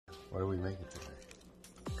What are we making today?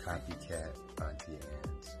 Copycat Auntie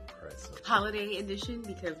Annes Pretzels. Holiday edition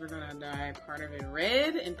because we're going to dye part of it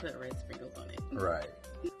red and put red sprinkles on it. Right.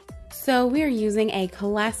 So we are using a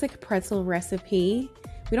classic pretzel recipe.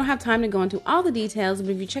 We don't have time to go into all the details,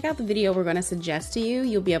 but if you check out the video we're going to suggest to you,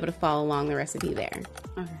 you'll be able to follow along the recipe there.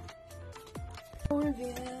 Okay.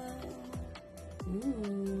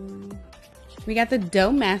 We got the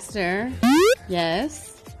dough master. Yes.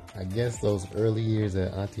 I guess those early years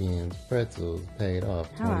at Auntie Annes Pretzels paid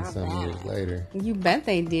off 20-some years later. You bet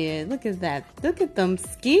they did. Look at that. Look at them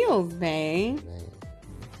skills, babe. Man,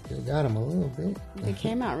 still got them a little bit. They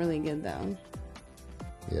came out really good, though.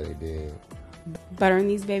 Yeah, they did. Buttering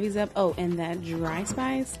these babies up. Oh, and that dry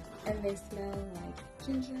spice. And they smell like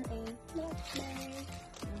ginger and nutmeg.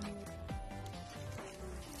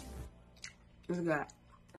 What's that?